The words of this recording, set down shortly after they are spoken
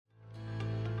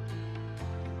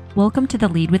Welcome to the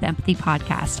Lead with Empathy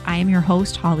podcast. I am your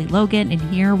host, Holly Logan, and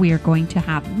here we are going to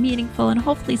have meaningful and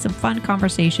hopefully some fun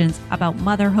conversations about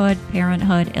motherhood,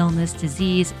 parenthood, illness,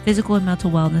 disease, physical and mental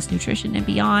wellness, nutrition, and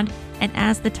beyond. And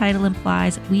as the title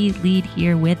implies, we lead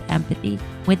here with empathy.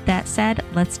 With that said,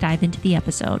 let's dive into the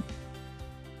episode.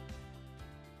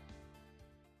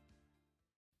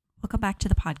 Welcome back to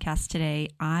the podcast today.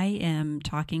 I am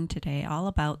talking today all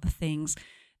about the things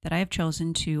that I have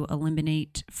chosen to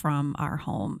eliminate from our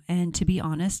home. And to be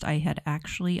honest, I had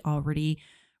actually already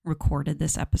recorded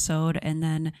this episode. And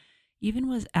then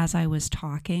as I was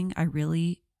talking, I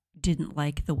really didn't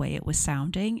like the way it was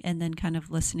sounding. And then kind of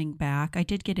listening back, I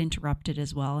did get interrupted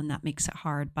as well, and that makes it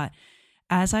hard. But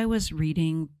as I was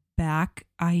reading back,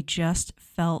 I just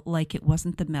felt like it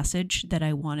wasn't the message that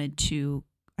I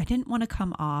didn't want to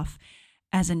come off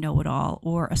as a know-it-all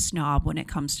or a snob when it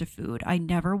comes to food. I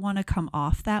never want to come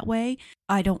off that way.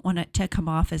 I don't want it to come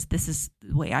off as this is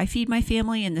the way I feed my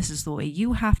family and this is the way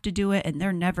you have to do it and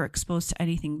they're never exposed to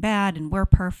anything bad and we're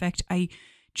perfect. I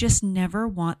just never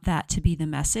want that to be the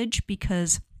message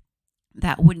because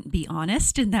that wouldn't be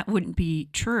honest and that wouldn't be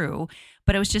true.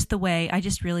 But it was just the way, I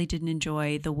just really didn't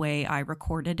enjoy the way I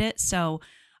recorded it. So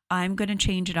I'm going to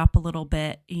change it up a little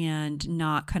bit and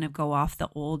not kind of go off the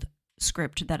old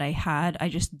script that I had. I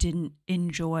just didn't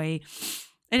enjoy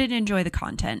the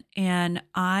content. And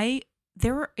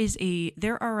there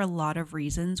are a lot of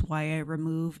reasons why I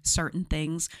remove certain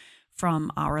things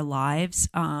from our lives,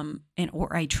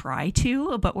 or I try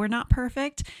to, but we're not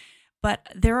perfect. But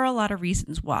there are a lot of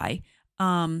reasons why.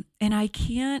 And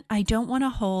I don't want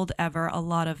to hold ever a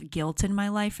lot of guilt in my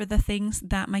life for the things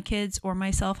that my kids or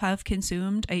myself have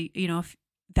consumed. If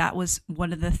that was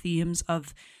one of the themes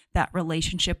of that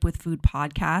relationship with food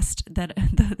podcast, that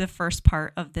the first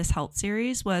part of this health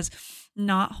series was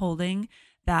not holding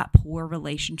that poor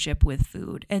relationship with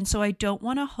food. And so I don't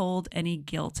want to hold any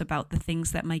guilt about the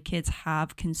things that my kids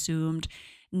have consumed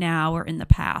now or in the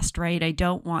past, right? I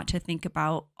don't want to think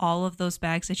about all of those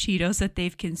bags of Cheetos that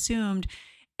they've consumed,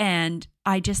 and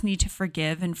I just need to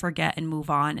forgive and forget and move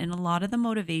on. And a lot of the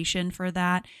motivation for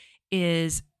that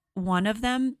is one of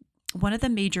the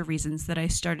major reasons that I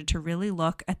started to really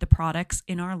look at the products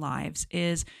in our lives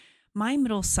is my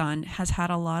middle son has had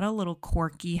a lot of little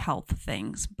quirky health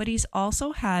things, but he's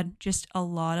also had just a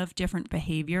lot of different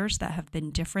behaviors that have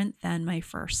been different than my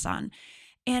first son.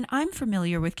 And I'm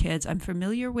familiar with kids. I'm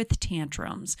familiar with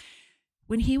tantrums.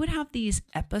 When he would have these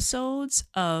episodes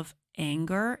of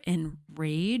anger and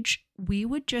rage, we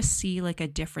would just see like a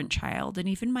different child. And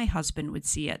even my husband would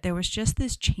see it. There was just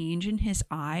this change in his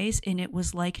eyes, and it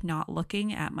was like not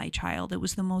looking at my child. It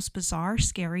was the most bizarre,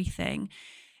 scary thing.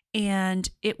 And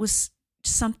it was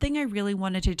something I really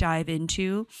wanted to dive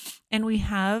into. And we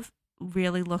have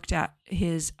really looked at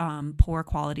his poor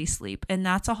quality sleep. And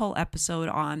that's a whole episode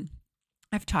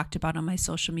I've talked about on my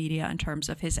social media in terms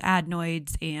of his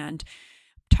adenoids and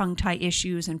tongue tie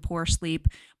issues and poor sleep.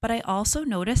 But I also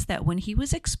noticed that when he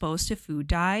was exposed to food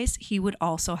dyes, he would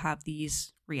also have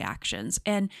these reactions.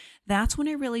 And that's when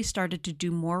I really started to do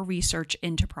more research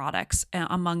into products,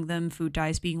 among them food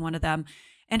dyes being one of them,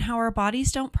 and how our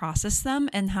bodies don't process them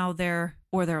and how they're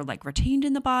like retained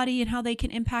in the body and how they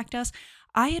can impact us.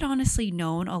 I had honestly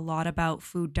known a lot about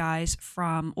food dyes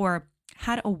or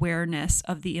had awareness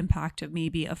of the impact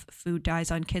of food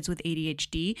dyes on kids with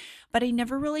ADHD, but I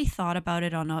never really thought about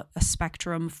it on a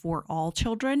spectrum for all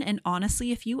children. And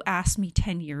honestly, if you asked me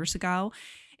 10 years ago,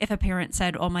 if a parent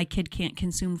said, "Oh, my kid can't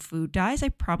consume food dyes," I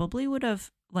probably would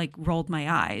have like rolled my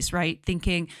eyes, right?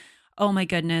 Thinking, "Oh my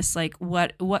goodness, like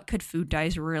what could food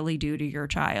dyes really do to your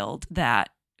child that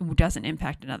doesn't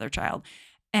impact another child?"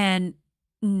 And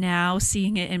now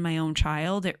seeing it in my own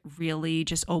child, it really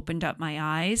just opened up my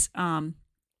eyes. And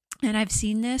I've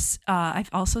seen this. I've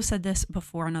also said this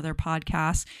before on other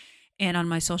podcasts and on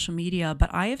my social media,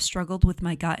 but I have struggled with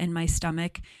my gut and my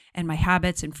stomach and my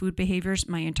habits and food behaviors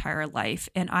my entire life.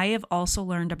 And I have also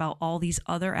learned about all these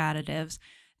other additives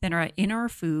that are in our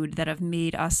food that have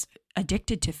made us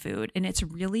addicted to food. And it's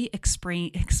really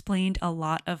explained a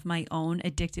lot of my own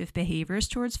addictive behaviors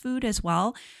towards food as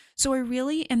well. So I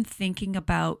really am thinking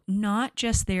about not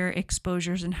just their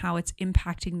exposures and how it's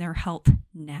impacting their health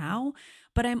now,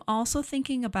 but I'm also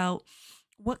thinking about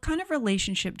what kind of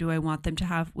relationship do I want them to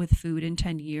have with food in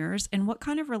 10 years? And what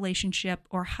kind of relationship,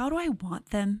 or how do I want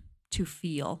them to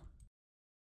feel?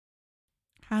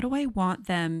 How do I want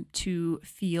them to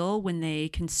feel when they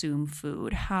consume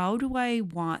food? How do I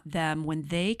want them when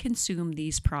they consume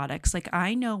these products? Like,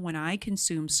 I know when I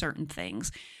consume certain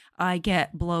things, I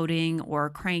get bloating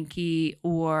or cranky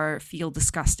or feel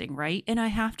disgusting, right? And I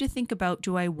have to think about,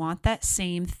 do I want that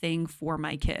same thing for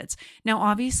my kids? Now,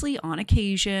 obviously, on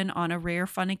occasion, on a rare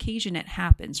fun occasion, it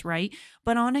happens, right?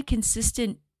 But on a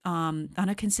consistent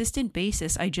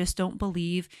basis, I just don't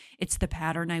believe it's the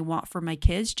pattern I want for my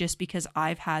kids just because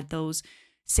I've had those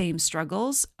same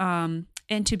struggles. And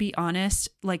to be honest,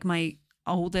 like my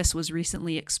oldest was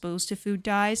recently exposed to food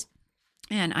dyes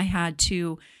and I had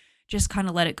to just kind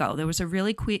of let it go. There was a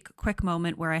really quick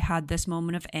moment where I had this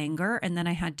moment of anger and then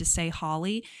I had to say,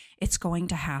 Holly, it's going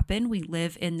to happen. We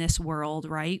live in this world,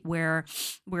 right, where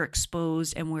we're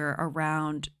exposed and we're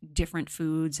around different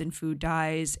foods and food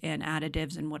dyes and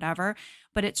additives and whatever.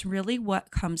 But it's really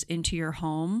what comes into your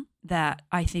home that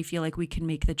I feel like we can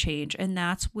make the change. And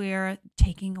that's where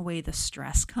taking away the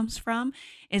stress comes from,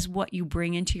 is what you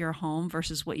bring into your home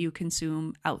versus what you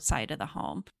consume outside of the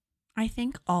home. I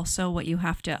think also what you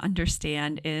have to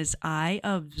understand is I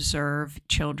observe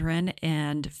children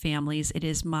and families. It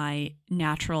is my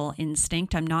natural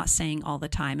instinct. I'm not saying all the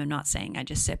time. I'm not saying I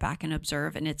just sit back and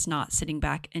observe, and it's not sitting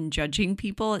back and judging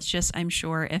people. It's just, I'm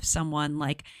sure if someone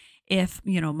like, if,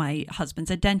 my husband's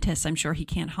a dentist, I'm sure he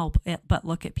can't help it but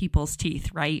look at people's teeth,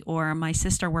 right? Or my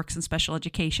sister works in special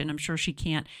education. I'm sure she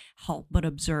can't help but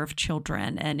observe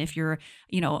children. And if you're,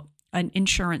 an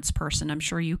insurance person, I'm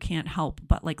sure you can't help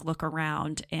but like look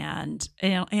around and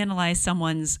analyze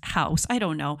someone's house. I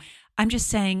don't know. I'm just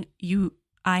saying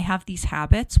I have these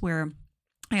habits where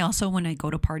I also, when I go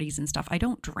to parties and stuff, I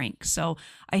don't drink. So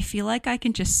I feel like I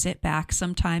can just sit back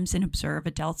sometimes and observe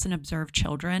adults and observe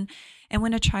children. And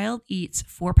when a child eats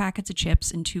 4 packets of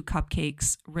chips and 2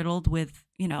 cupcakes riddled with,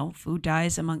 food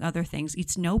dyes, among other things,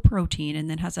 eats no protein, and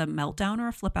then has a meltdown or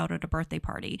a flip out at a birthday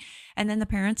party, and then the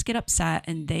parents get upset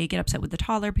and they get upset with the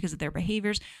toddler because of their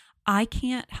behaviors, I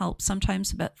can't help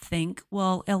sometimes but think,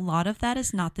 well, a lot of that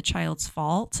is not the child's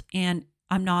fault. And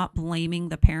I'm not blaming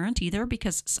the parent either,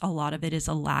 because a lot of it is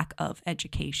a lack of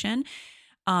education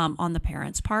on the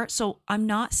parent's part. So I'm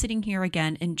not sitting here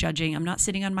again and judging. I'm not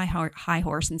sitting on my high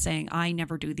horse and saying I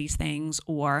never do these things,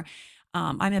 or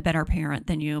I'm a better parent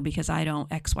than you because I don't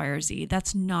X, Y, or Z.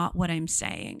 That's not what I'm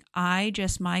saying.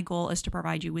 My goal is to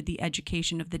provide you with the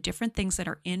education of the different things that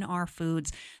are in our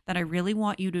foods that I really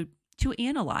want you to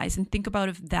analyze and think about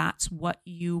if that's what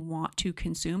you want to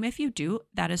consume. If you do,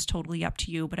 that is totally up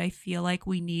to you. But I feel like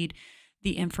we need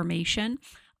the information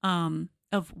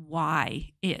of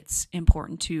why it's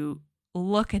important to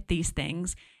look at these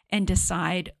things and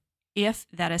decide if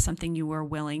that is something you are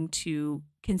willing to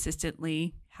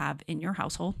consistently have in your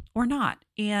household or not.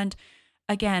 And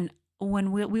again,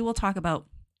 when we will talk about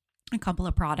a couple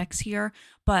of products here,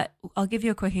 but I'll give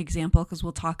you a quick example because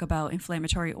we'll talk about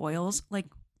inflammatory oils. Like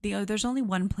there's only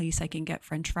one place I can get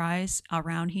French fries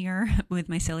around here with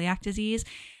my celiac disease.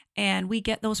 And we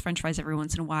get those French fries every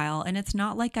once in a while. And it's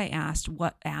not like I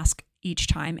ask each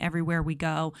time everywhere we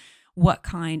go what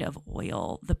kind of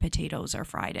oil the potatoes are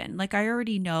fried in. Like I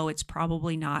already know it's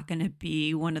probably not going to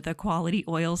be one of the quality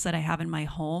oils that I have in my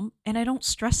home. And I don't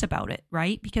stress about it,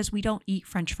 right? Because we don't eat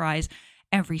French fries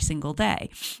every single day.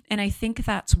 And I think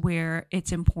that's where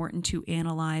it's important to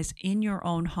analyze in your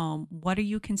own home. What are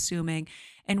you consuming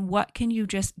and what can you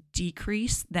just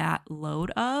decrease that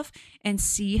load of and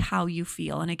see how you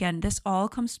feel? And again, this all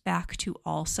comes back to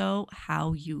also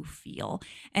how you feel.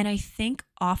 And I think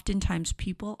oftentimes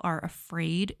people are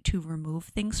afraid to remove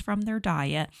things from their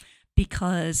diet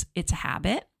because it's a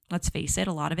habit. Let's face it,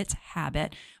 a lot of it's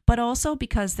habit, but also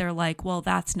because they're like, well,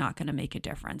 that's not going to make a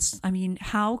difference. I mean,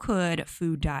 how could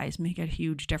food dyes make a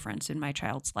huge difference in my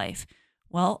child's life?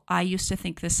 Well, I used to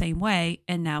think the same way,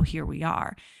 and now here we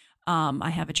are. I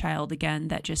have a child, again,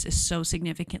 that just is so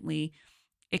significantly,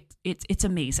 it's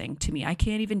amazing to me. I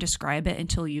can't even describe it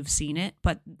until you've seen it,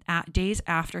 but days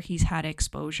after he's had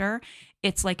exposure,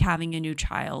 it's like having a new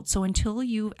child. So until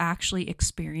you've actually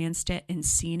experienced it and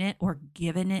seen it or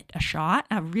given it a shot,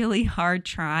 a really hard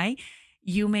try,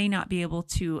 you may not be able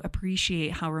to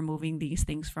appreciate how removing these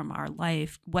things from our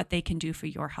life, what they can do for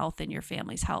your health and your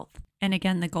family's health. And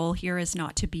again, the goal here is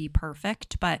not to be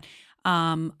perfect, but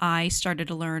I started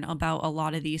to learn about a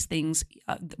lot of these things.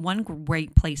 One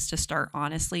great place to start,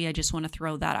 honestly, I just want to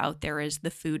throw that out there, is the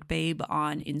Food Babe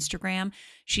on Instagram.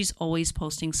 She's always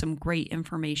posting some great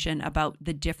information about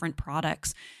the different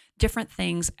products, different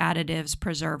things, additives,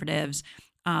 preservatives,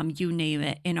 you name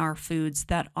it, in our foods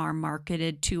that are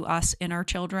marketed to us and our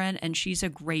children. And she's a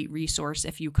great resource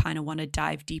if you kind of want to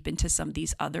dive deep into some of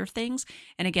these other things.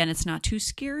 And again, it's not to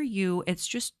scare you. It's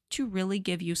just to really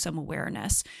give you some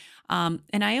awareness. And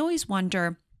I always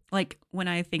wonder, like when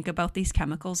I think about these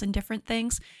chemicals and different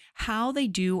things, how they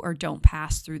do or don't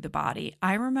pass through the body.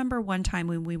 I remember one time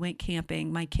when we went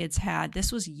camping, my kids had,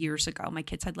 this was years ago, my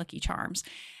kids had Lucky Charms.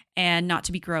 And not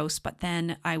to be gross, but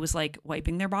then I was like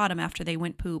wiping their bottom after they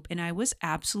went poop, and I was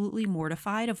absolutely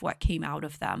mortified of what came out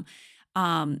of them.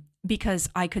 Because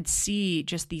I could see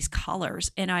just these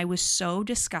colors and I was so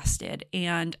disgusted.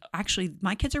 And actually,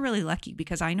 my kids are really lucky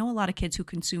because I know a lot of kids who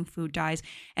consume food dyes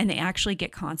and they actually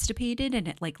get constipated and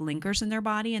it like lingers in their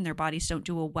body and their bodies don't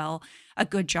do a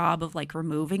good job of like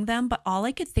removing them. But all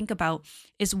I could think about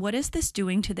is what is this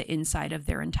doing to the inside of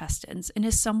their intestines? And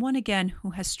as someone, again, who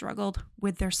has struggled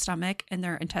with their stomach and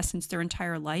their intestines their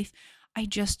entire life, I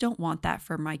just don't want that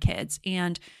for my kids.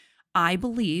 And I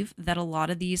believe that a lot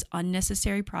of these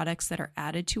unnecessary products that are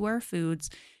added to our foods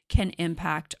can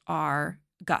impact our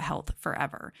gut health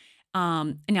forever.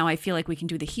 Now, I feel like we can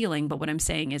do the healing, but what I'm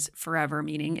saying is forever,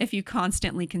 meaning if you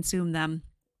constantly consume them,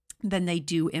 then they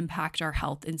do impact our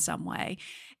health in some way.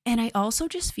 And I also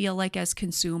just feel like as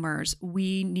consumers,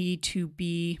 we need to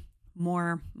be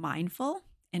more mindful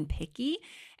and picky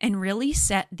and really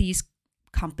set these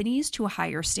companies to a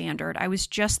higher standard. I was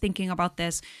just thinking about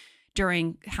this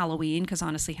during Halloween, because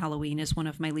honestly, Halloween is one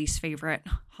of my least favorite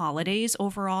holidays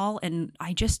overall. And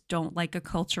I just don't like a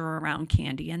culture around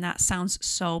candy. And that sounds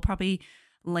so probably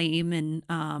lame. And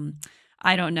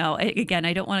I don't know. Again,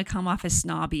 I don't want to come off as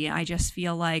snobby. I just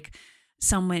feel like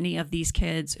so many of these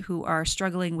kids who are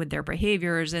struggling with their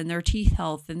behaviors and their teeth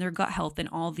health and their gut health and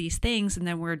all these things. And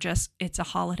then it's a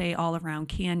holiday all around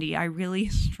candy. I really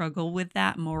struggle with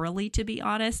that morally, to be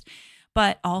honest.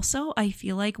 But also, I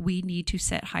feel like we need to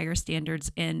set higher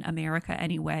standards in America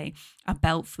anyway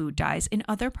about food dyes. In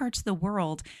other parts of the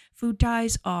world, food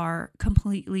dyes they're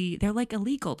like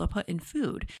illegal to put in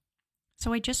food.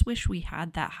 So I just wish we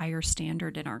had that higher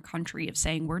standard in our country of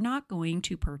saying we're not going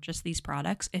to purchase these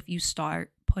products if you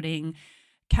start putting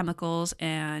chemicals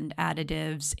and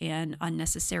additives and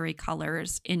unnecessary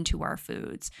colors into our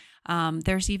foods.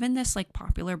 There's even this like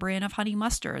popular brand of honey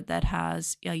mustard that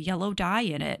has a yellow dye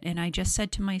in it. And I just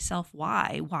said to myself,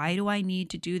 why? Why do I need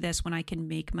to do this when I can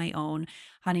make my own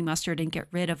honey mustard and get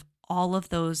rid of all of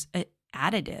those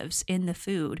additives in the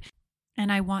food?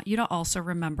 And I want you to also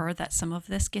remember that some of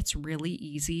this gets really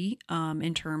easy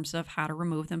in terms of how to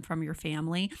remove them from your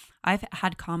family. I've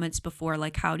had comments before,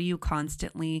 like, how do you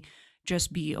constantly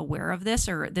just be aware of this,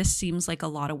 or this seems like a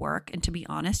lot of work? And to be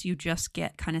honest, you just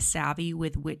get kind of savvy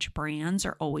with which brands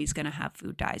are always going to have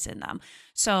food dyes in them.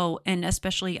 So, and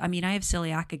especially, I mean, I have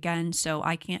celiac again, so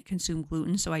I can't consume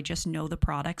gluten. So I just know the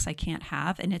products I can't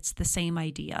have. And it's the same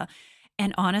idea.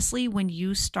 And honestly, when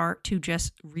you start to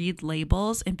just read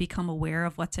labels and become aware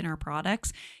of what's in our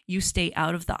products, you stay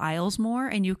out of the aisles more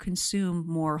and you consume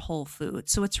more whole food.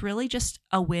 So it's really just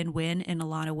a win-win in a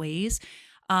lot of ways.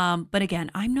 But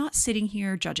again, I'm not sitting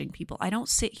here judging people. I don't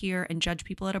sit here and judge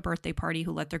people at a birthday party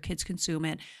who let their kids consume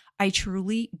it. I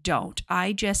truly don't.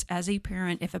 I just, as a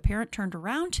parent, if a parent turned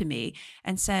around to me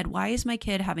and said, why is my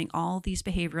kid having all these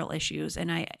behavioral issues?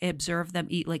 And I observe them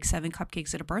eat like 7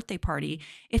 cupcakes at a birthday party,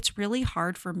 it's really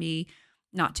hard for me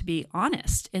not to be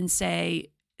honest and say,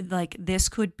 like, this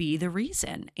could be the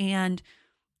reason. And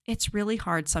it's really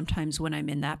hard sometimes when I'm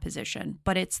in that position,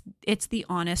 but it's the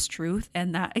honest truth.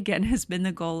 And that, again, has been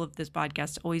the goal of this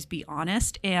podcast, to always be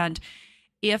honest. And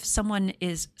if someone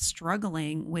is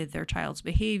struggling with their child's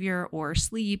behavior or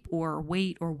sleep or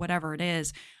weight or whatever it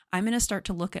is, I'm going to start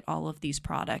to look at all of these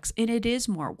products. And it is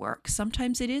more work.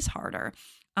 Sometimes it is harder.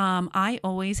 I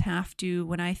always have to,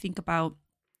 when I think about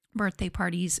birthday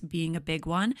parties being a big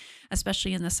one,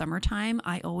 especially in the summertime,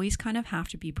 I always kind of have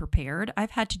to be prepared.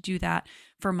 I've had to do that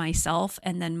for myself.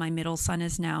 And then my middle son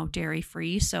is now dairy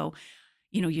free. So,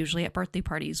 usually at birthday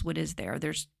parties, what is there?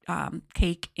 There's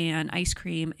cake and ice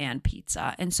cream and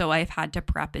pizza. And so I've had to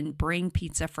prep and bring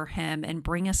pizza for him and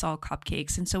bring us all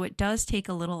cupcakes. And so it does take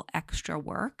a little extra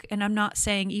work. And I'm not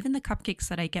saying even the cupcakes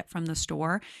that I get from the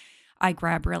store, I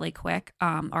grab really quick,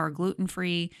 are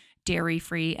gluten-free,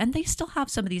 dairy-free, and they still have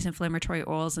some of these inflammatory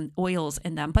oils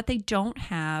in them, but they don't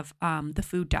have the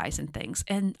food dyes and things.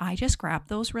 And I just grab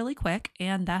those really quick,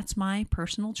 and that's my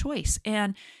personal choice.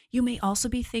 And you may also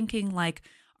be thinking, like,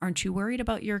 aren't you worried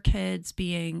about your kids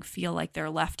feel like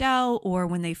they're left out, or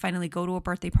when they finally go to a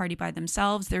birthday party by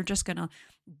themselves, they're just gonna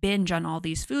binge on all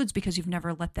these foods because you've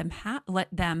never let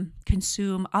them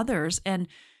consume others? And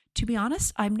to be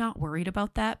honest, I'm not worried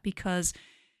about that because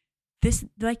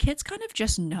my kids kind of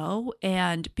just know.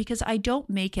 And because I don't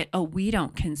make it, we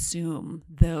don't consume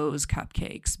those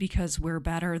cupcakes because we're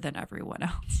better than everyone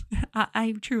else.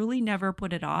 I truly never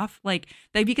put it off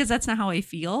because that's not how I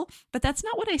feel, but that's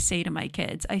not what I say to my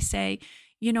kids. I say,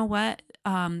 you know what?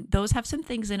 Those have some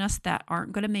things in us that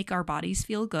aren't going to make our bodies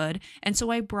feel good. And so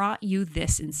I brought you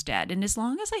this instead. And as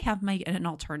long as I have an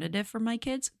alternative for my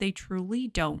kids, they truly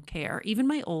don't care. Even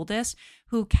my oldest,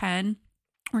 who can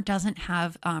or doesn't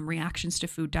have reactions to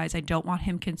food dyes. I don't want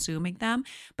him consuming them,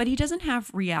 but he doesn't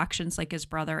have reactions like his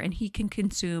brother, and he can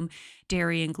consume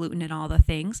dairy and gluten and all the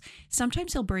things.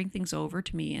 Sometimes he'll bring things over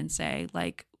to me and say,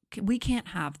 like, we can't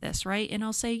have this, right? And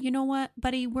I'll say, you know what,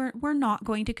 buddy, we're not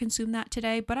going to consume that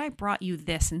today, but I brought you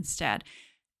this instead.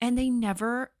 And they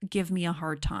never give me a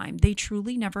hard time. They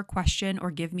truly never question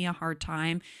or give me a hard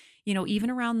time. You know, even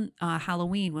around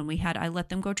Halloween when I let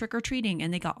them go trick or treating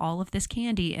and they got all of this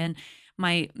candy, and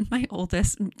my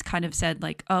oldest kind of said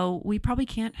like, "Oh, we probably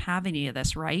can't have any of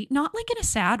this, right?" Not like in a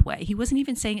sad way. He wasn't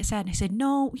even saying it sad. And I said,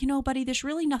 "No, you know, buddy, there's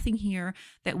really nothing here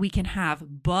that we can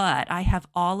have, but I have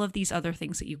all of these other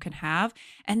things that you can have."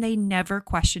 And they never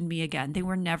questioned me again. They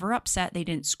were never upset. They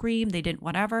didn't scream. They didn't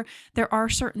whatever. There are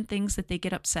certain things that they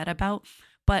get upset about.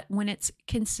 But when it's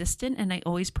consistent and I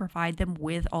always provide them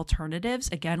with alternatives,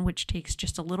 again, which takes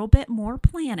just a little bit more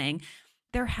planning,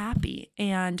 they're happy.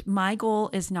 And my goal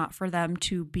is not for them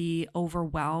to be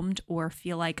overwhelmed or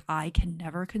feel like I can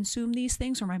never consume these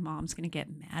things or my mom's going to get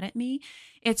mad at me.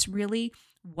 It's really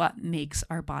what makes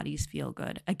our bodies feel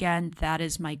good. Again, that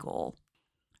is my goal.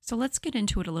 So let's get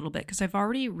into it a little bit because I've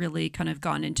already really kind of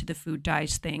gone into the food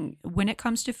dyes thing. When it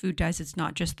comes to food dyes, it's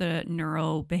not just the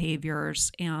neuro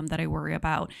behaviors that I worry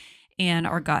about and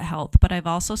our gut health, but I've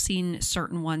also seen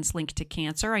certain ones linked to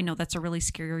cancer. I know that's a really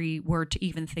scary word to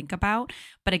even think about,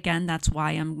 but again, that's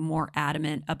why I'm more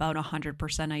adamant about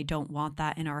 100%. I don't want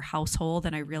that in our household,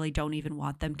 and I really don't even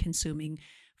want them consuming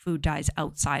food dyes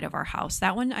outside of our house.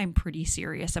 That one I'm pretty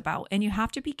serious about. And you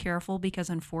have to be careful because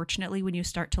unfortunately, when you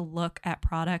start to look at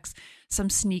products, some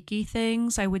sneaky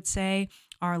things I would say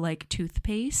are like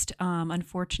toothpaste.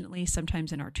 Unfortunately,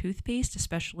 sometimes in our toothpaste,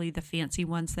 especially the fancy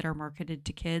ones that are marketed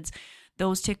to kids,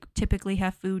 those typically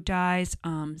have food dyes,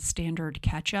 standard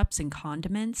ketchups and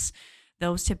condiments.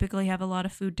 Those typically have a lot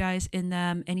of food dyes in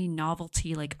them, any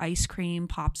novelty like ice cream,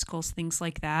 popsicles, things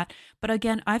like that. But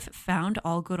again, I've found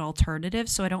all good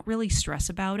alternatives, so I don't really stress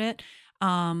about it.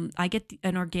 I get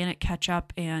an organic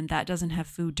ketchup and that doesn't have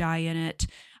food dye in it.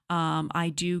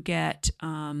 I do get,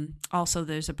 also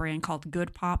there's a brand called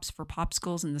Good Pops for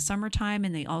popsicles in the summertime,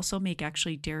 and they also make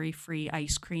actually dairy-free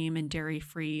ice cream and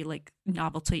dairy-free like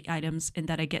novelty items and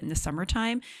that I get in the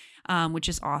summertime, which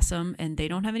is awesome. And they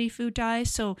don't have any food dyes.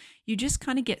 So you just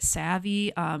kind of get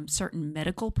savvy. Certain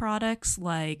medical products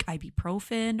like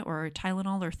ibuprofen or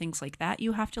Tylenol or things like that,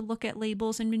 you have to look at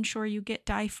labels and ensure you get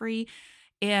dye-free.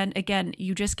 And again,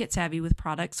 you just get savvy with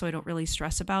products, so I don't really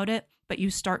stress about it. But you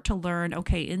start to learn,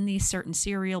 okay, in these certain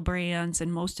cereal brands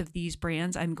and most of these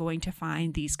brands, I'm going to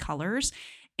find these colors.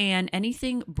 And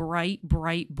anything bright,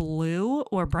 bright blue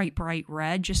or bright, bright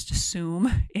red, just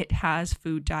assume it has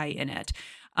food dye in it.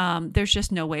 There's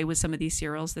just no way with some of these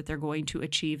cereals that they're going to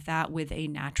achieve that with a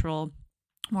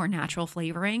more natural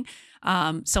flavoring.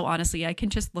 So honestly, I can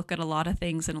just look at a lot of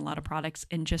things and a lot of products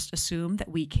and just assume that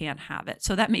we can't have it.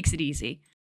 So that makes it easy.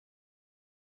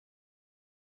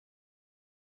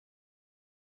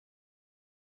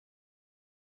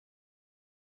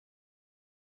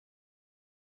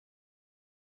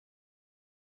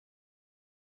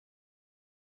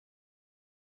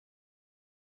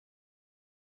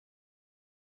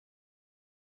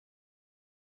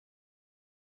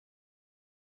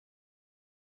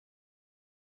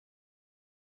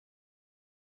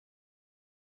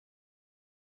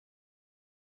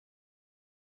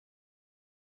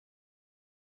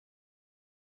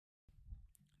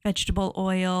 Vegetable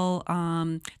oil.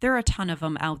 There are a ton of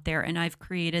them out there, and I've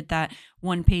created that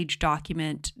one-page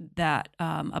document that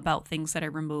about things that I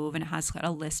remove, and it has got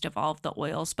a list of all of the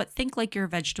oils. But think like your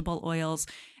vegetable oils,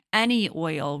 any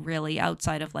oil really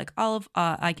outside of like olive.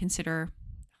 I consider.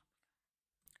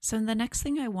 So the next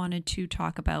thing I wanted to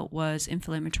talk about was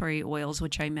inflammatory oils,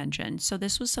 which I mentioned. So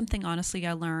this was something honestly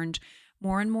I learned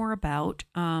more and more about.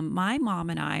 My mom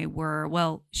and I were,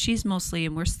 well, she's mostly,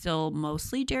 and we're still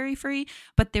mostly dairy free,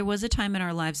 but there was a time in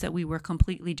our lives that we were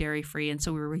completely dairy free. And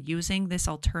so we were using this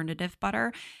alternative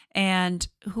butter. And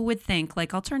who would think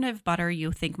like alternative butter,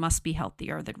 you think must be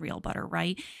healthier than real butter,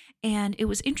 right? And it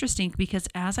was interesting because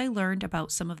as I learned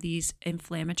about some of these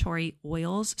inflammatory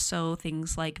oils, so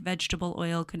things like vegetable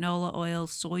oil, canola oil,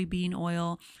 soybean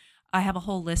oil, I have a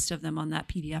whole list of them on that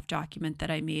PDF document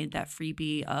that I made, that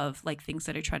freebie of like things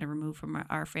that I try to remove from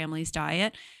our family's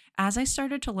diet. As I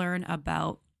started to learn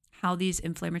about how these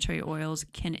inflammatory oils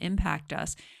can impact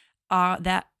us,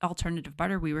 that alternative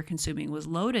butter we were consuming was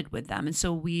loaded with them. And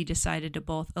so we decided to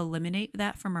both eliminate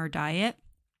that from our diet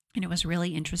And it was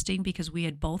really interesting because we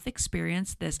had both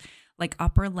experienced this like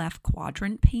upper left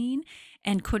quadrant pain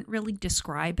and couldn't really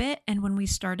describe it. And when we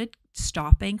started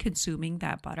stopping consuming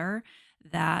that butter,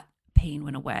 that pain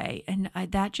went away. And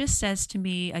that just says to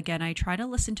me, again, I try to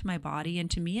listen to my body.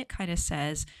 And to me, it kind of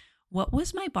says, what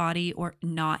was my body or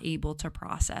not able to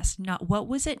process? Not what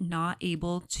was it not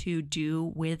able to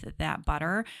do with that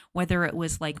butter? Whether it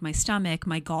was like my stomach,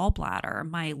 my gallbladder,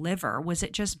 my liver, was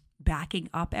it just backing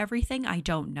up everything? I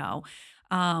don't know.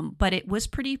 But it was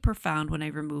pretty profound when I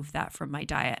removed that from my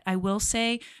diet. I will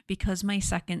say, because my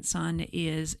second son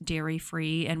is dairy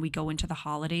free and we go into the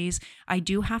holidays, I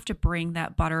do have to bring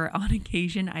that butter on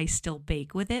occasion. I still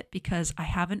bake with it because I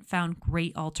haven't found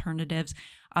great alternatives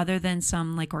other than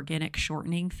some like organic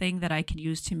shortening thing that I could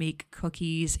use to make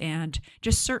cookies and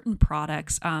just certain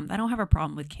products. I don't have a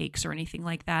problem with cakes or anything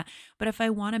like that. But if I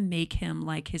want to make him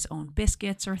like his own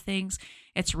biscuits or things,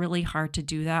 it's really hard to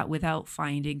do that without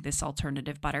finding this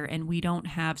alternative butter. And we don't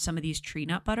have some of these tree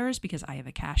nut butters because I have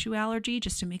a cashew allergy,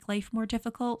 just to make life more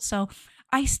difficult. So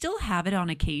I still have it on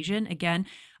occasion. Again,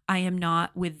 I am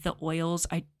not with the oils.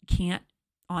 I can't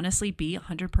honestly be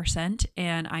 100%,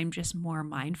 and I'm just more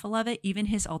mindful of it. Even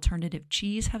his alternative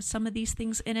cheese has some of these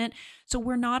things in it. So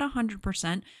we're not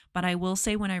 100%, but I will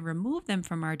say when I remove them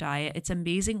from our diet, it's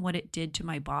amazing what it did to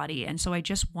my body. And so I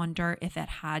just wonder if it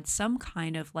had some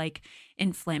kind of like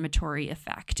inflammatory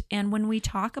effect. And when we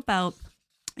talk about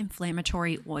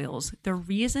inflammatory oils, the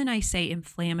reason I say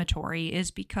inflammatory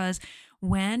is because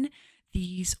when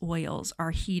these oils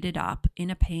are heated up in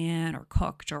a pan or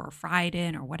cooked or fried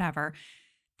in or whatever,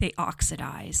 they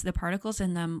oxidize. The particles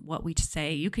in them, what we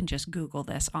say, you can just Google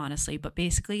this honestly, but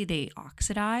basically they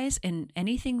oxidize, and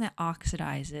anything that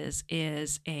oxidizes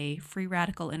is a free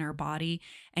radical in our body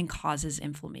and causes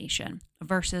inflammation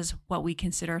versus what we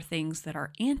consider things that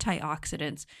are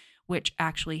antioxidants, which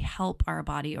actually help our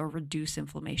body or reduce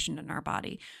inflammation in our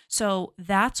body. So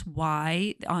that's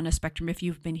why on a spectrum, if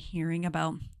you've been hearing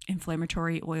about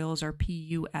inflammatory oils or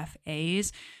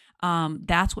PUFAs,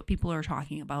 that's what people are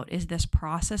talking about, is this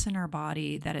process in our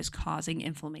body that is causing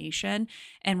inflammation.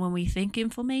 And when we think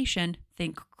inflammation,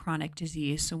 think chronic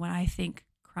disease. So when I think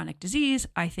chronic disease,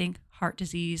 I think heart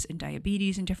disease and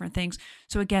diabetes and different things.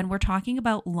 So again, we're talking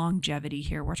about longevity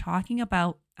here. We're talking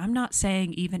about, I'm not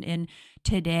saying even in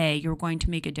today, you're going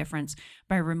to make a difference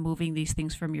by removing these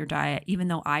things from your diet, even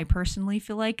though I personally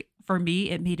feel like for me,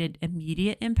 it made an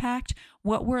immediate impact.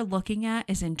 What we're looking at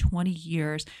is in 20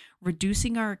 years,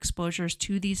 reducing our exposures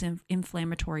to these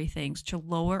inflammatory things to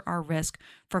lower our risk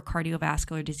for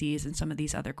cardiovascular disease and some of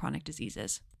these other chronic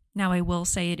diseases. Now, I will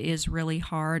say it is really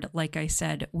hard, like I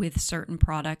said, with certain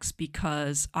products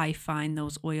because I find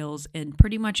those oils in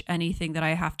pretty much anything that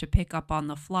I have to pick up on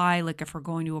the fly. Like if we're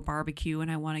going to a barbecue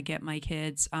and I want to get my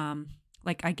kids,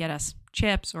 like I get us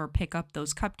chips or pick up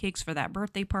those cupcakes for that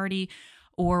birthday party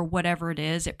or whatever it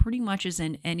is. It pretty much is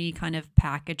in any kind of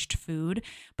packaged food.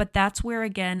 But that's where,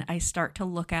 again, I start to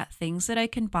look at things that I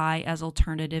can buy as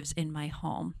alternatives in my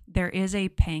home. There is a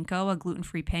panko, a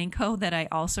gluten-free panko that I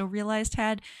also realized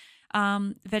had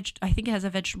I think it has a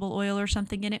vegetable oil or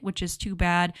something in it, which is too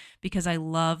bad because I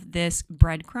love this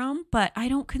breadcrumb, but I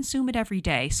don't consume it every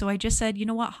day. So I just said, you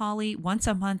know what, Holly, once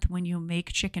a month when you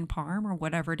make chicken parm or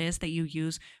whatever it is that you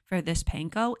use for this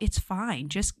panko, it's fine.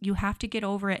 Just you have to get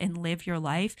over it and live your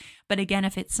life. But again,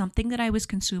 if it's something that I was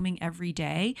consuming every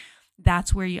day,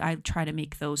 that's where I try to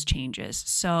make those changes.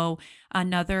 So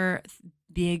another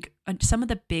some of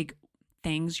the big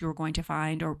things you're going to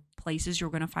find or places you're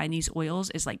going to find these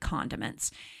oils is like condiments.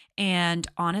 And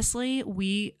honestly,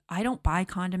 I don't buy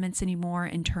condiments anymore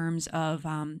in terms of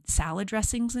salad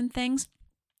dressings and things.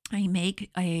 I make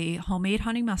a homemade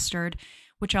honey mustard,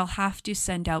 which I'll have to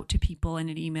send out to people in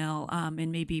an email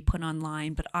and maybe put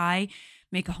online. But I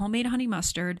make a homemade honey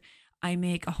mustard. I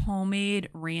make a homemade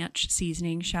ranch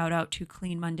seasoning. Shout out to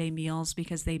Clean Monday Meals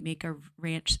because they make a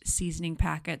ranch seasoning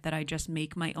packet that I just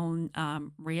make my own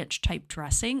ranch type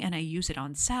dressing, and I use it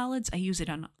on salads. I use it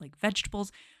on like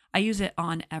vegetables. I use it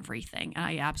on everything, and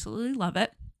I absolutely love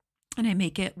it. And I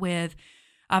make it with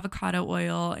avocado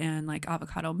oil and like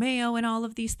avocado mayo and all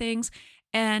of these things.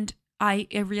 And I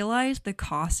realize the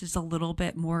cost is a little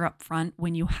bit more upfront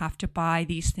when you have to buy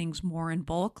these things more in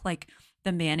bulk, like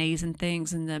the mayonnaise and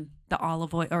things, and the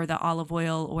olive oil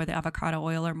or the avocado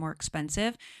oil are more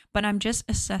expensive, but I'm just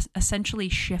essentially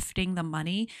shifting the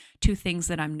money to things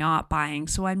that I'm not buying.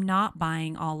 So I'm not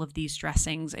buying all of these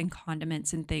dressings and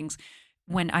condiments and things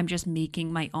when I'm just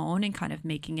making my own and kind of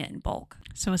making it in bulk.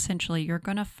 So essentially you're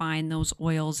going to find those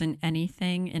oils in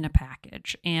anything in a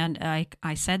package. And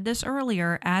I said this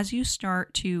earlier, as you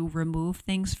start to remove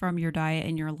things from your diet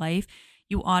and your life,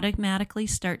 you automatically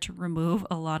start to remove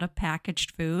a lot of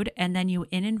packaged food, and then you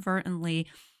inadvertently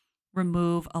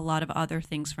remove a lot of other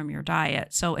things from your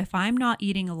diet. So if I'm not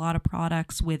eating a lot of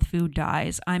products with food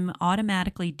dyes, I'm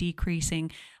automatically decreasing,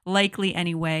 likely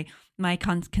anyway, my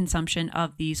consumption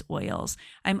of these oils.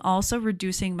 I'm also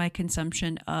reducing my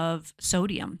consumption of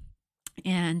sodium.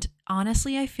 And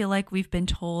honestly, I feel like we've been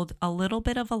told a little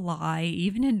bit of a lie,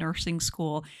 even in nursing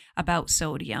school, about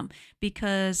sodium,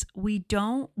 because we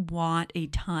don't want a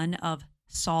ton of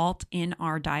salt in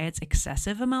our diets,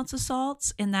 excessive amounts of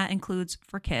salts, and that includes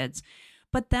for kids.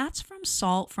 But that's from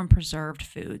salt from preserved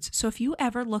foods. So if you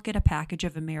ever look at a package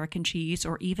of American cheese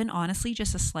or even honestly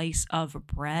just a slice of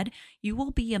bread, you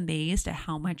will be amazed at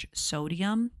how much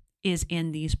sodium is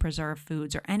in these preserved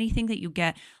foods or anything that you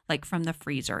get like from the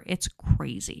freezer. It's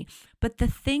crazy. But the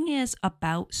thing is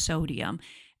about sodium,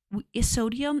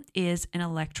 sodium is an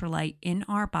electrolyte in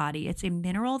our body. It's a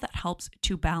mineral that helps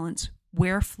to balance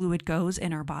where fluid goes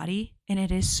in our body, and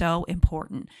it is so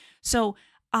important. So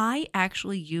I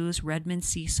actually use Redmond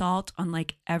sea salt on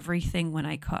like everything when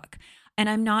I cook. And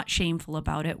I'm not shameful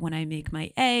about it when I make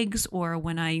my eggs or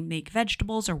when I make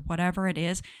vegetables or whatever it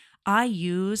is. I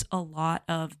use a lot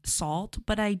of salt,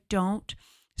 but I don't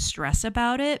stress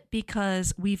about it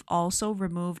because we've also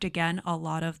removed again a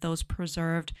lot of those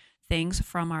preserved things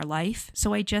from our life.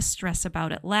 So I just stress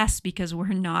about it less because we're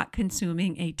not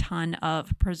consuming a ton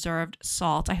of preserved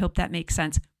salt. I hope that makes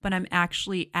sense. But I'm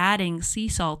actually adding sea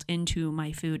salt into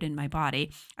my food in my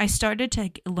body. I started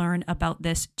to learn about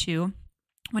this too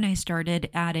when I started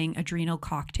adding adrenal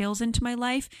cocktails into my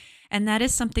life. And that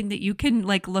is something that you can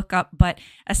like look up. But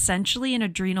essentially an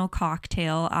adrenal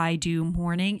cocktail I do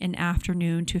morning and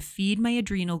afternoon to feed my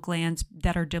adrenal glands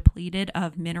that are depleted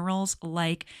of minerals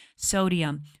like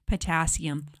sodium,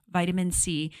 potassium, vitamin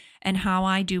C. And how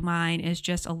I do mine is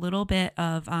just a little bit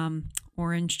of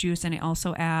orange juice. And I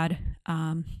also add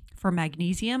for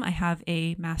magnesium, I have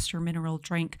a master mineral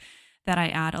drink that I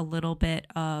add a little bit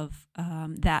of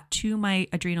that to my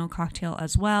adrenal cocktail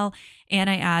as well. And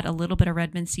I add a little bit of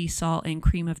Redmond sea salt and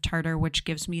cream of tartar, which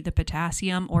gives me the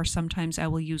potassium, or sometimes I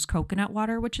will use coconut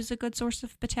water, which is a good source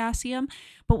of potassium.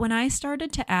 But when I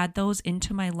started to add those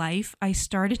into my life, I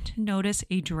started to notice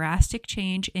a drastic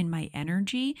change in my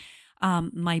energy,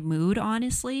 my mood,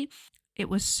 honestly. It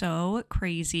was so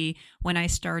crazy when I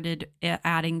started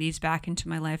adding these back into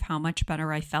my life, how much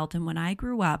better I felt. And when I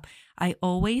grew up, I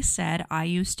always said I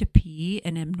used to pee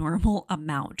an abnormal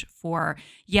amount for,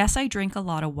 yes, I drink a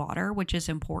lot of water, which is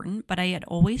important, but I had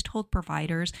always told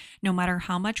providers, no matter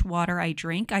how much water I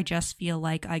drink, I just feel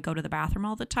like I go to the bathroom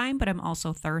all the time, but I'm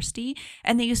also thirsty.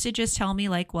 And they used to just tell me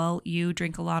like, well, you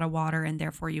drink a lot of water and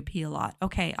therefore you pee a lot.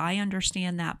 Okay, I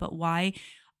understand that, but why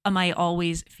am I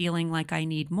always feeling like I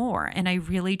need more? And I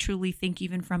really truly think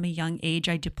even from a young age,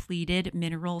 I depleted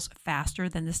minerals faster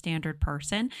than the standard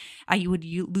person. I would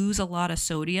lose a lot of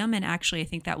sodium. And actually, I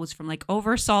think that was from like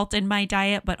over salt in my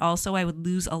diet, but also I would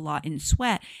lose a lot in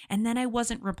sweat. And then I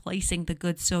wasn't replacing the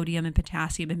good sodium and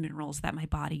potassium and minerals that my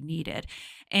body needed.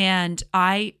 And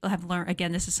I have learned,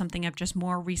 again, this is something I've just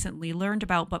more recently learned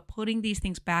about, but putting these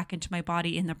things back into my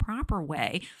body in the proper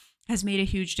way has made a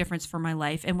huge difference for my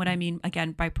life. And what I mean,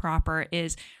 again, by proper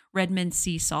is Redmond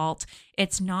sea salt.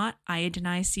 It's not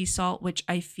iodinized sea salt, which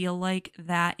I feel like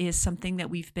that is something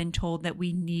that we've been told that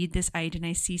we need this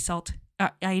iodinized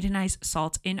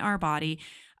salt in our body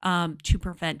to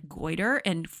prevent goiter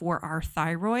and for our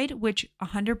thyroid, which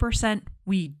 100%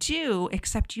 we do,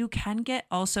 except you can get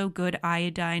also good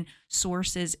iodine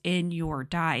sources in your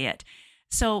diet.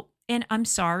 So, and I'm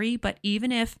sorry, but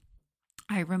even if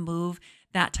I remove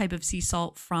that type of sea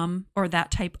salt from, or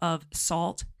that type of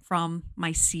salt from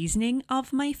my seasoning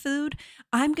of my food,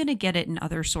 I'm going to get it in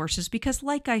other sources because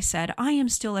like I said, I am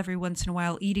still every once in a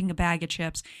while eating a bag of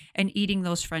chips and eating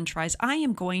those French fries. I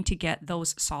am going to get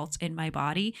those salts in my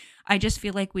body. I just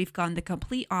feel like we've gone the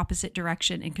complete opposite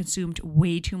direction and consumed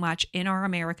way too much in our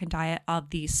American diet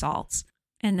of these salts.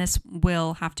 And this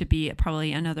will have to be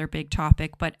probably another big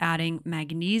topic, but adding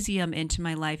magnesium into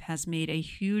my life has made a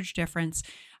huge difference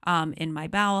in my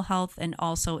bowel health and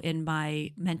also in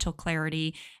my mental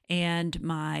clarity and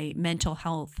my mental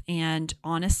health. And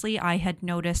honestly, I had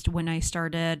noticed when I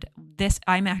started this,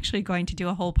 I'm actually going to do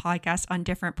a whole podcast on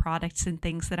different products and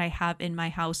things that I have in my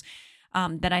house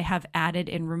that I have added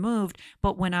and removed.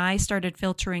 But when I started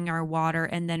filtering our water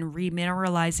and then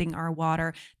remineralizing our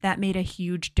water, that made a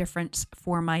huge difference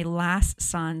for my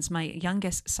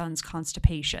youngest son's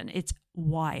constipation. It's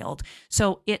wild.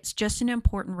 So it's just an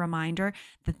important reminder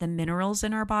that the minerals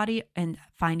in our body and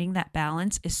finding that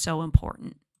balance is so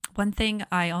important. One thing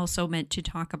I also meant to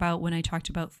talk about when I talked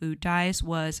about food dyes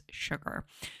was sugar.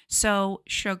 So,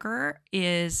 sugar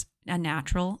is a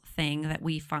natural thing that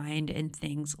we find in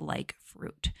things like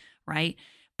fruit, right?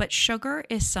 But sugar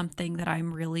is something that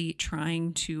I'm really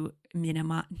trying to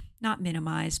minimize, not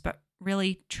minimize, but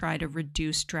really try to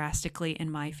reduce drastically in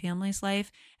my family's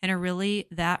life. And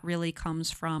that really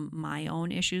comes from my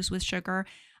own issues with sugar.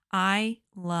 I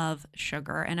love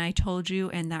sugar. And I told you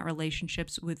in that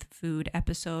relationships with food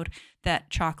episode that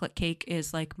chocolate cake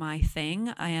is like my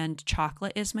thing and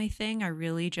chocolate is my thing. I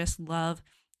really just love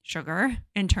sugar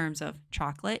in terms of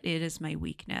chocolate. It is my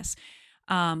weakness.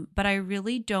 But I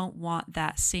really don't want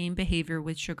that same behavior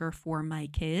with sugar for my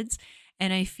kids.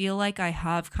 And I feel like I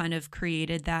have kind of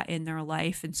created that in their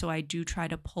life. And so I do try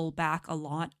to pull back a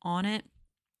lot on it.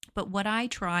 But what I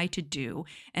try to do,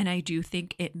 and I do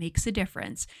think it makes a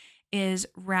difference, is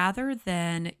rather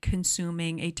than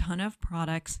consuming a ton of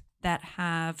products that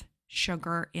have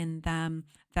sugar in them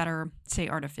that are, say,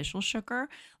 artificial sugar,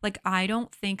 like I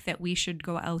don't think that we should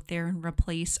go out there and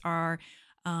replace our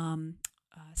um,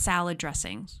 salad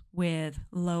dressings with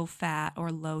low fat or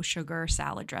low sugar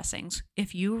salad dressings.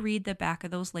 If you read the back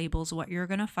of those labels, what you're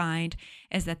going to find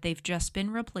is that they've just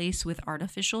been replaced with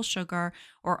artificial sugar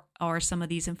or some of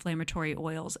these inflammatory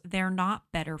oils. They're not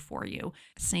better for you.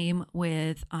 Same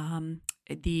with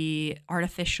the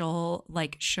artificial,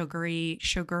 like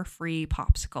sugar-free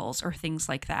popsicles or things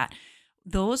like that.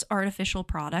 Those artificial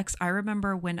products, I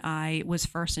remember when I was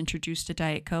first introduced to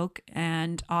Diet Coke,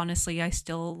 and honestly, I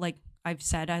still like, I've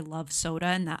said I love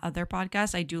soda in that other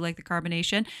podcast. I do like the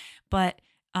carbonation, but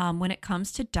when it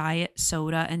comes to diet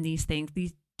soda and these things,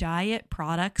 these diet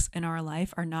products in our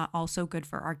life are not also good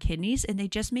for our kidneys, and they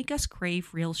just make us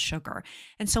crave real sugar.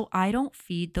 And so I don't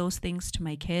feed those things to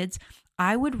my kids.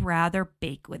 I would rather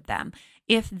bake with them.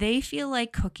 If they feel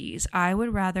like cookies, I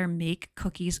would rather make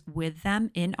cookies with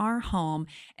them in our home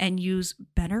and use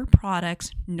better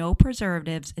products, no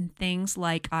preservatives, and things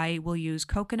like I will use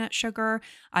coconut sugar.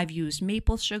 I've used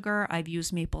maple sugar. I've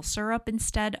used maple syrup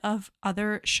instead of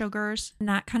other sugars. And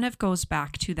that kind of goes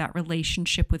back to that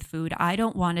relationship with food. I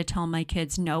don't want to tell my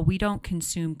kids, no, we don't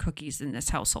consume cookies in this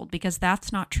household, because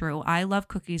that's not true. I love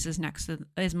cookies as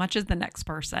much as the next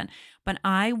person. But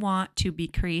I want to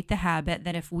create the habit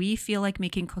that if we feel like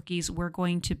making cookies, we're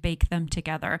going to bake them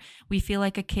together. We feel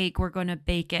like a cake, we're going to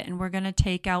bake it, and we're going to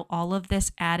take out all of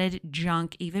this added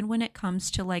junk. Even when it comes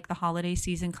to like the holiday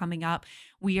season coming up,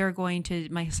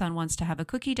 my son wants to have a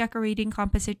cookie decorating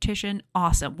competition.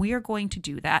 Awesome. We are going to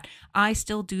do that. I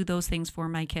still do those things for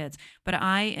my kids, but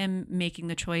I am making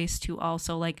the choice to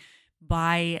also like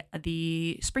buy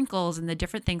the sprinkles and the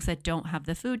different things that don't have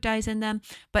the food dyes in them.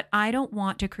 But I don't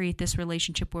want to create this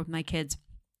relationship with my kids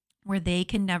where they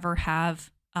can never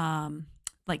have,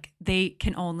 like they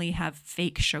can only have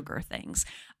fake sugar things.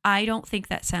 I don't think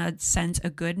that sends a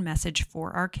good message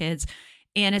for our kids.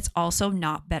 And it's also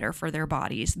not better for their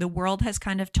bodies. The world has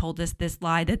kind of told us this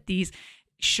lie that these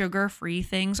sugar-free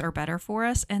things are better for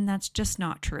us, and that's just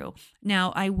not true.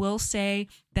 Now, I will say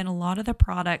that a lot of the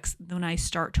products, when I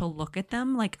start to look at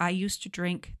them, like I used to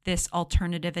drink this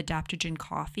alternative adaptogen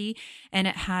coffee, and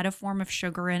it had a form of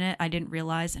sugar in it. I didn't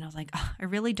realize, and I was like, oh, I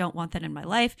really don't want that in my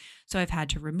life, so I've had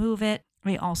to remove it.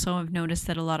 I also have noticed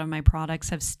that a lot of my products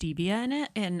have stevia in it,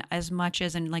 and as much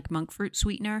as in like monk fruit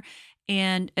sweetener,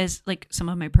 and as like some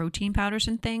of my protein powders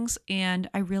and things. And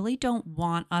I really don't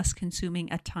want us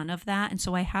consuming a ton of that. And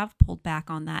so I have pulled back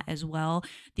on that as well.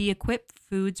 The Equip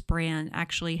Foods brand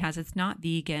actually it's not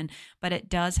vegan, but it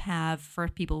does have, for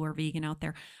people who are vegan out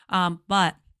there,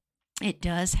 but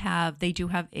they do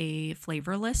have a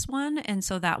flavorless one. And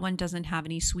so that one doesn't have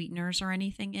any sweeteners or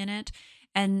anything in it.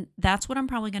 And that's what I'm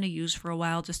probably going to use for a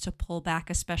while, just to pull back,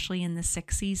 especially in the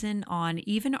sick season, on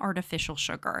even artificial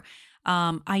sugar.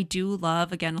 I do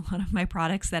love, again, a lot of my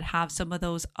products that have some of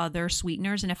those other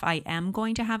sweeteners. And if I am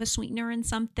going to have a sweetener in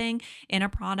something, in a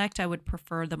product, I would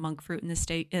prefer the monk fruit and the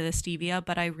stevia,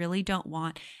 but I really don't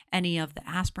want any of the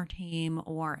aspartame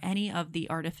or any of the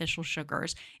artificial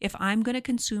sugars. If I'm going to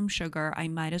consume sugar, I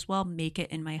might as well make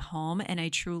it in my home. And I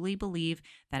truly believe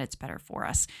that it's better for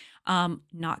us.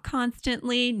 Not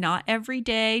constantly, not every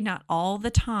day, not all the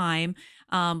time.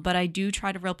 But I do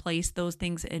try to replace those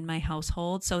things in my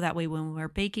household. So that way, when we're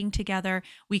baking together,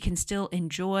 we can still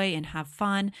enjoy and have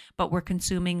fun, but we're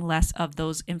consuming less of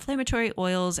those inflammatory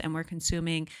oils, and we're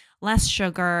consuming less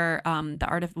sugar,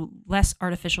 less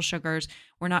artificial sugars.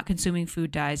 We're not consuming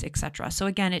food dyes, etc. So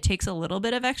again, it takes a little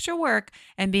bit of extra work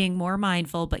and being more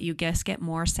mindful, but you just get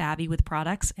more savvy with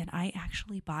products. And I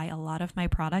actually buy a lot of my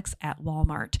products at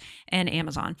Walmart and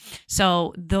Amazon.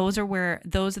 So those are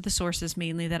the sources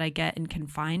mainly that I get and can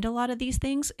find a lot of these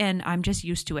things. And I'm just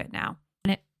used to it now.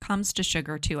 When it comes to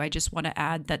sugar too, I just want to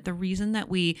add that the reason that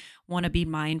we want to be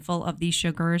mindful of these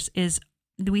sugars is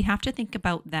we have to think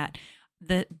about that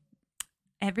the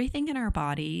everything in our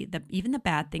body, even the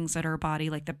bad things in our body,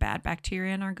 like the bad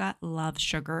bacteria in our gut, love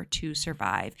sugar to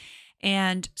survive.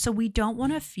 And so we don't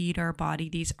want to feed our body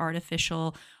these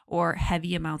artificial or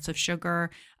heavy amounts of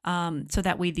sugar, so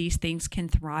that way these things can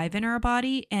thrive in our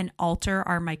body and alter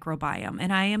our microbiome.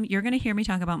 And you're going to hear me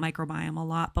talk about microbiome a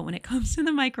lot, but when it comes to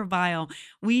the microbiome,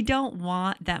 we don't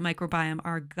want that microbiome,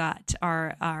 our gut,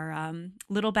 our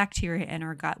little bacteria in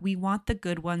our gut. We want the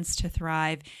good ones to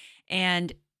thrive.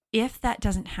 And if that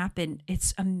doesn't happen,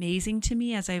 it's amazing to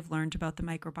me as I've learned about the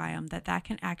microbiome that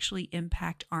can actually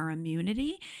impact our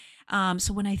immunity.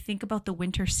 So when I think about the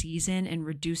winter season and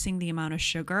reducing the amount of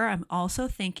sugar, I'm also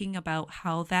thinking about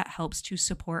how that helps to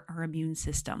support our immune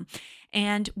system.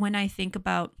 And when I think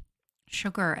about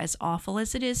sugar, as awful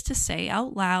as it is to say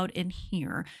out loud and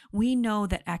hear, we know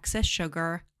that excess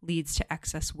sugar leads to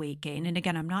excess weight gain. And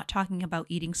again, I'm not talking about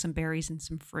eating some berries and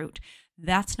some fruit.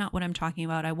 That's not what I'm talking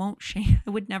about. I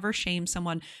would never shame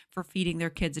someone for feeding their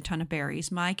kids a ton of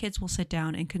berries. My kids will sit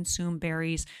down and consume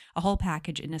berries, a whole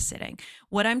package in a sitting.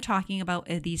 What I'm talking about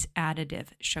are these additive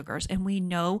sugars. And we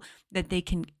know that they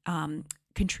can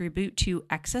contribute to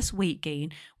excess weight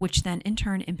gain, which then in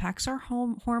turn impacts our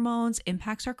hormones,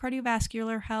 impacts our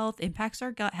cardiovascular health, impacts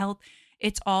our gut health.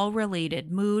 It's all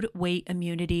related: mood, weight,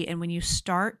 immunity. And when you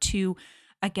start to,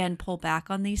 again, pull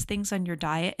back on these things on your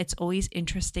diet, it's always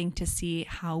interesting to see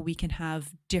how we can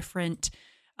have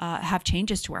have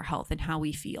changes to our health and how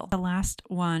we feel. The last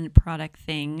one product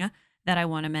thing that I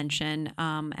want to mention,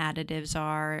 additives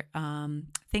are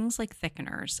things like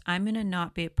thickeners. I'm going to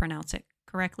not pronounce it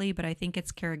correctly, but I think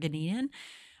it's carrageenan.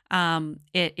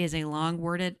 It is a long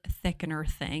worded thickener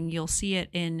thing. You'll see it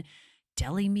in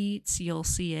deli meats. You'll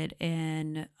see it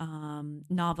in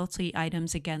novelty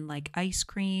items, again, like ice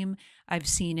cream. I've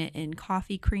seen it in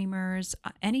coffee creamers,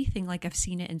 anything. Like I've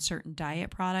seen it in certain diet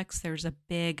products. There's a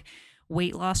big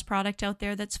weight loss product out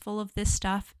there that's full of this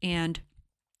stuff. And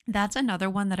that's another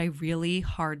one that I really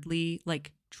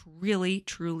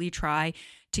truly try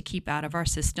to keep out of our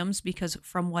systems, because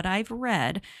from what I've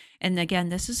read, and again,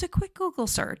 this is a quick Google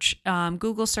search,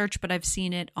 but I've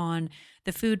seen it on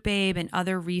the Food Babe and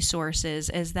other resources,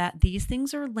 is that these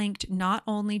things are linked not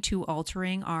only to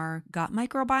altering our gut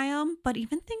microbiome, but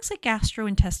even things like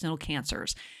gastrointestinal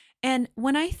cancers. And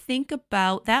when I think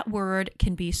about that, word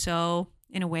can be so,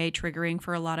 in a way, triggering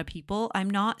for a lot of people. I'm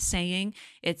not saying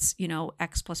it's,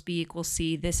 X plus B equals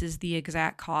C. This is the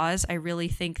exact cause. I really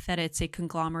think that it's a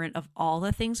conglomerate of all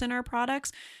the things in our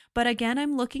products. But again,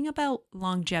 I'm looking about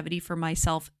longevity for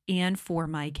myself and for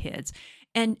my kids.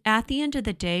 And at the end of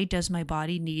the day, does my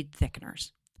body need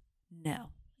thickeners? No.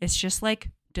 It's just like,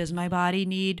 does my body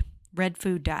need red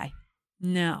food dye?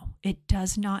 No, it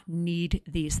does not need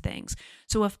these things.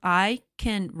 So if I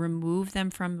can remove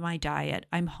them from my diet,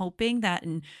 I'm hoping that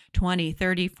in 20,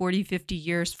 30, 40, 50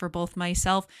 years, for both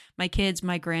myself, my kids,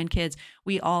 my grandkids,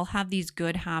 we all have these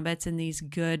good habits and these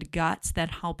good guts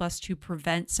that help us to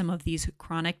prevent some of these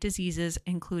chronic diseases,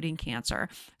 including cancer.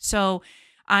 So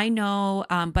I know,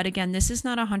 but again, this is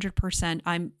not 100%.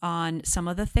 I'm on some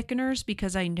of the thickeners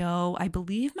because I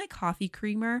believe my coffee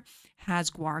creamer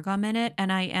has guar gum in it,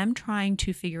 and I am trying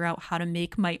to figure out how to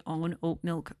make my own oat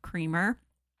milk creamer,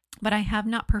 but I have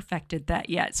not perfected that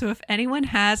yet. So if anyone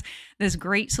has this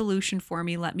great solution for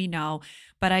me, let me know.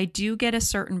 But I do get a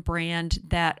certain brand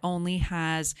that only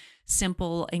has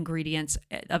simple ingredients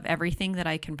of everything that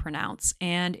I can pronounce.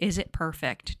 And is it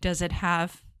perfect? Does it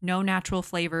have no natural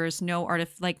flavors, no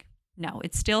no,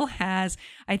 it still has,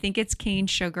 I think it's cane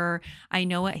sugar. I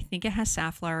think it has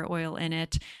safflower oil in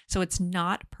it. So it's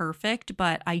not perfect,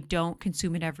 but I don't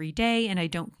consume it every day, and I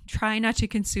don't try not to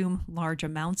consume large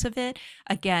amounts of it.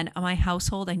 Again, my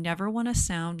household, I never want to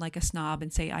sound like a snob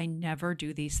and say I never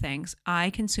do these things. I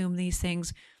consume these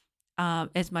things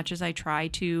as much as I try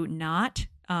to not.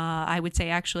 I would say,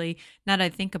 actually, now that I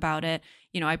think about it,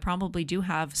 I probably do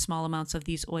have small amounts of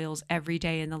these oils every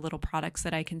day in the little products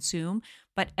that I consume.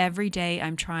 But every day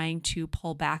I'm trying to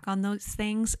pull back on those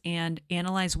things and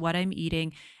analyze what I'm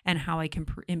eating and how I can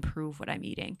improve what I'm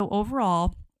eating. So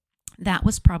overall, that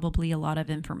was probably a lot of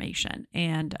information.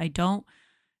 And I don't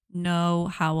know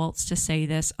how else to say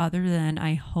this other than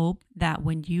I hope that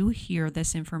when you hear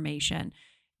this information,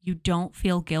 you don't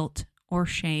feel guilt or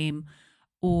shame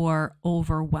or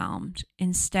overwhelmed.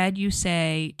 Instead, you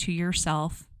say to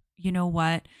yourself, you know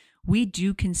what? We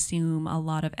do consume a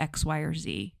lot of X, Y, or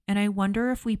Z. And I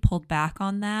wonder if we pulled back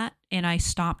on that and I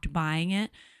stopped buying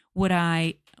it, would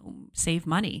I save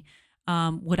money?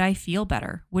 Would I feel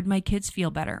better? Would my kids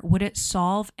feel better? Would it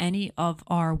solve any of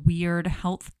our weird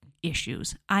health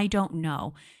issues? I don't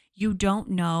know. You don't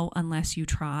know unless you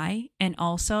try. And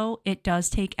also, it does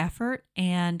take effort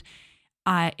and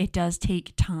it does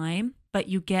take time, but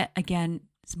you get, again,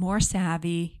 more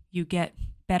savvy. You get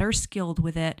better skilled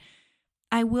with it.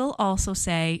 I will also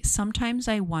say, sometimes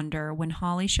I wonder when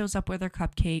Holly shows up with her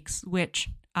cupcakes, which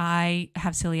I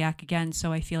have celiac again,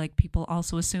 so I feel like people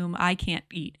also assume I can't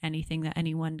eat anything that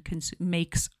anyone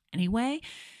makes anyway.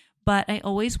 But I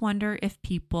always wonder if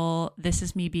people, this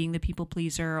is me being the people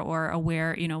pleaser or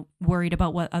aware, worried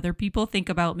about what other people think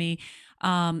about me.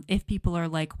 If people are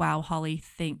like, wow, Holly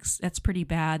thinks that's pretty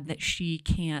bad that she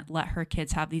can't let her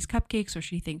kids have these cupcakes, or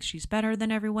she thinks she's better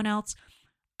than everyone else.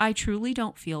 I truly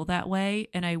don't feel that way.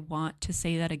 And I want to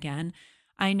say that again.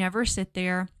 I never sit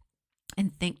there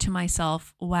and think to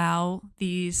myself, wow,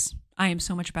 I am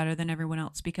so much better than everyone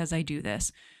else because I do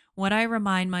this. What I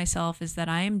remind myself is that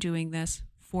I am doing this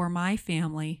for my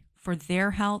family, for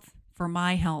their health, for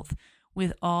my health,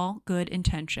 with all good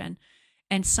intention.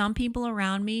 And some people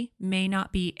around me may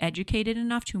not be educated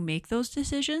enough to make those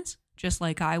decisions, just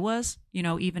like I was.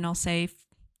 Even I'll say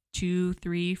 2,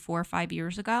 3, 4, 5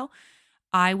 years ago,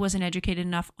 I wasn't educated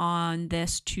enough on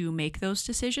this to make those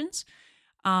decisions.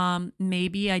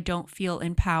 Maybe I don't feel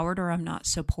empowered or I'm not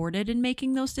supported in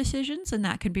making those decisions. And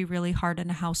that can be really hard in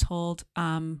a household,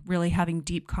 really having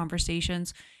deep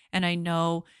conversations. And I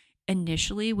know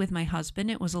initially with my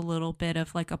husband, it was a little bit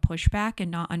of like a pushback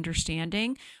and not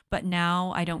understanding, but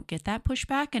now I don't get that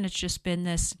pushback. And it's just been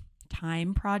this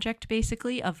time project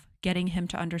basically of getting him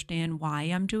to understand why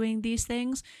I'm doing these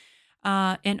things.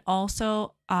 And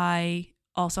also I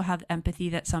also have empathy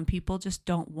that some people just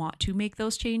don't want to make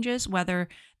those changes, whether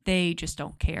they just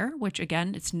don't care, which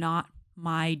again, it's not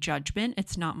my judgment.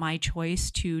 It's not my choice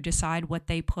to decide what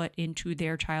they put into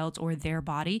their child's or their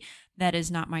body. That is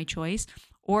not my choice.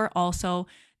 Or also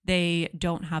they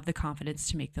don't have the confidence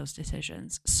to make those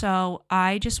decisions. So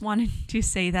I just wanted to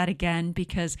say that again,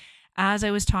 because as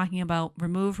I was talking about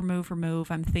remove,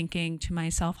 I'm thinking to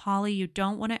myself, Holly, you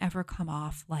don't want to ever come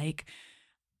off like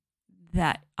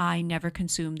that I never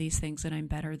consume these things and I'm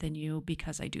better than you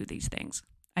because I do these things.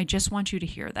 I just want you to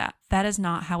hear that. That is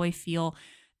not how I feel.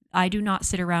 I do not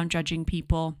sit around judging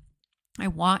people. I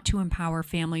want to empower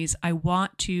families. I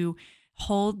want to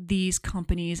hold these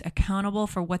companies accountable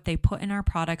for what they put in our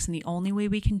products. And the only way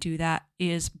we can do that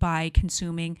is by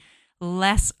consuming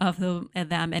less of them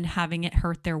and having it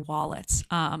hurt their wallets.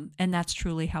 And that's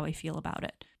truly how I feel about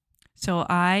it. So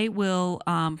I will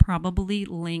probably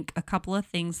link a couple of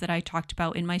things that I talked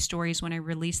about in my stories when I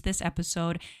released this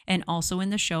episode and also in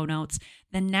the show notes.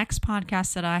 The next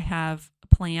podcast that I have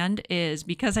planned is,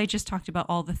 because I just talked about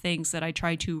all the things that I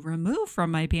try to remove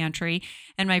from my pantry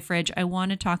and my fridge, I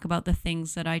want to talk about the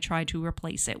things that I try to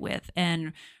replace it with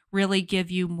and really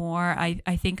give you more.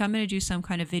 I think I'm going to do some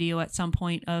kind of video at some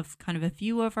point of kind of a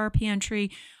view of our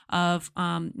pantry, of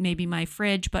maybe my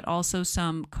fridge, but also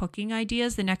some cooking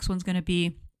ideas. The next one's going to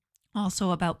be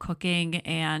also about cooking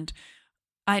and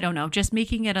I don't know, just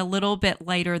making it a little bit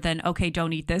lighter than, okay,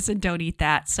 don't eat this and don't eat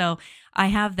that. So I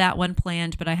have that one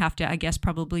planned, but I have to, I guess,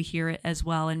 probably hear it as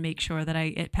well and make sure that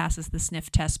it passes the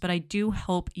sniff test. But I do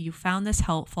hope you found this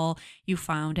helpful, you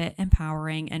found it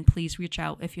empowering, and please reach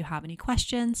out if you have any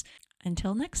questions.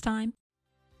 Until next time.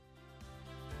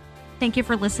 Thank you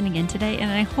for listening in today,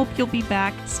 and I hope you'll be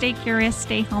back. Stay curious,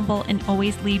 stay humble, and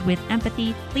always lead with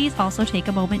empathy. Please also take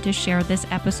a moment to share this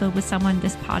episode with someone,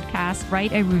 this podcast,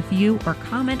 write a review or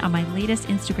comment on my latest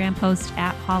Instagram post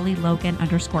at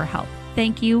HollyLogan_health.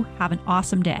 Thank you. Have an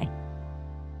awesome day.